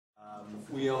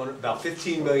We own about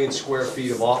 15 million square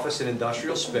feet of office and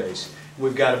industrial space.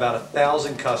 We've got about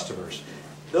 1,000 customers.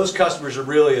 Those customers are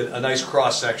really a nice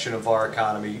cross-section of our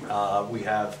economy.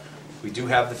 We do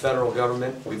have the federal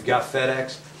government, we've got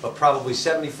FedEx, but probably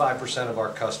 75% of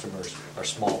our customers are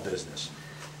small business.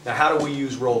 Now, how do we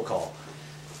use roll call?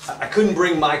 I couldn't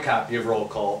bring my copy of roll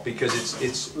call because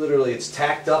it's literally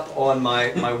tacked up on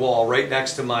my wall right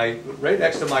next to my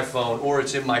phone, or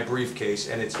it's in my briefcase,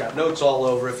 and it's got notes all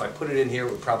over. If I put it in here,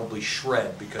 it would probably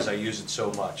shred because I use it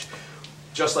so much.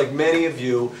 Just like many of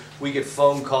you, we get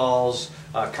phone calls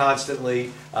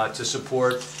constantly to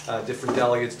support different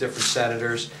delegates, different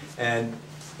senators, and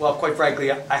well, quite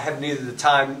frankly, I have neither the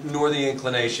time nor the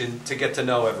inclination to get to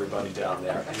know everybody down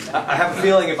there. I have a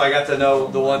feeling if I got to know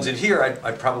the ones in here,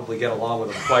 I'd probably get along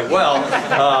with them quite well,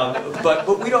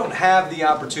 but we don't have the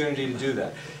opportunity to do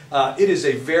that. It is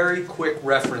a very quick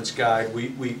reference guide. We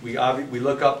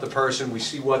look up the person, we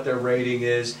see what their rating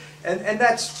is, and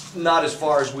that's not as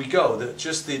far as we go.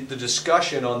 Just the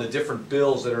discussion on the different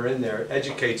bills that are in there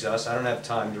educates us. I don't have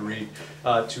time to read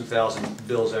 2,000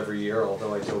 bills every year,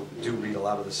 although I do read a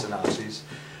lot of the synopses.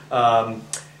 And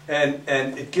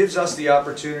it gives us the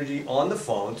opportunity on the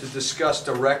phone to discuss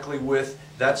directly with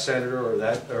that senator or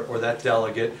that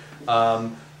delegate.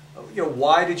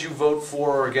 Why did you vote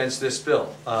for or against this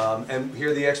bill? And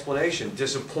hear the explanation.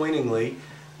 Disappointingly,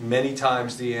 many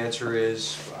times the answer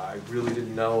is, I really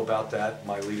didn't know about that.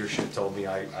 My leadership told me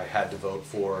I had to vote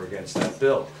for or against that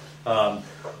bill.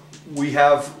 We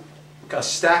have a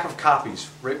stack of copies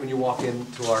right when you walk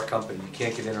into our company. You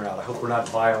can't get in or out. I hope we're not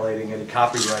violating any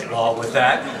copyright law with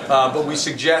that. But we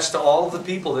suggest to all of the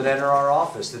people that enter our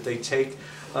office that they take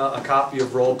a copy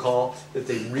of roll call, that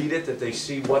they read it, that they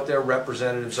see what their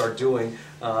representatives are doing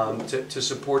to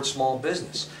support small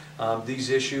business. These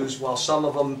issues, while some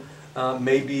of them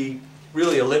may be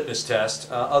really a litmus test,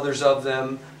 others of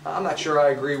them, I'm not sure I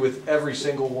agree with every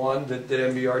single one that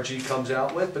MBRG comes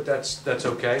out with, but that's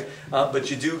okay. But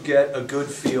you do get a good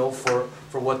feel for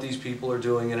what these people are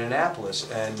doing in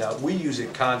Annapolis, and we use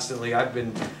it constantly. I've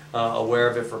been aware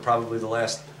of it for probably the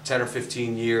last 10 or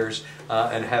 15 years,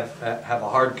 and have a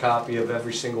hard copy of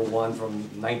every single one from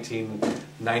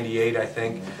 1998, I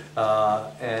think.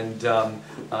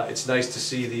 It's nice to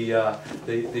see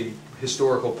the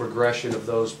historical progression of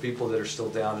those people that are still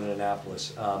down in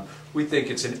Annapolis. We think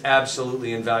it's an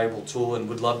absolutely invaluable tool, and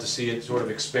would love to see it sort of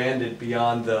expanded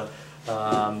beyond the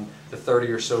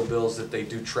 30 or so bills that they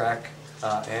do track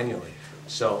annually.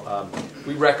 So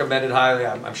we recommend it highly.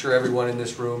 I'm sure everyone in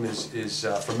this room is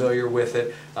familiar with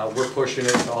it. We're pushing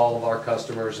it to all of our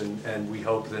customers, and we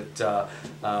hope that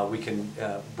we can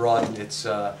broaden its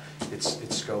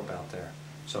scope out there.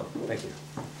 So thank you.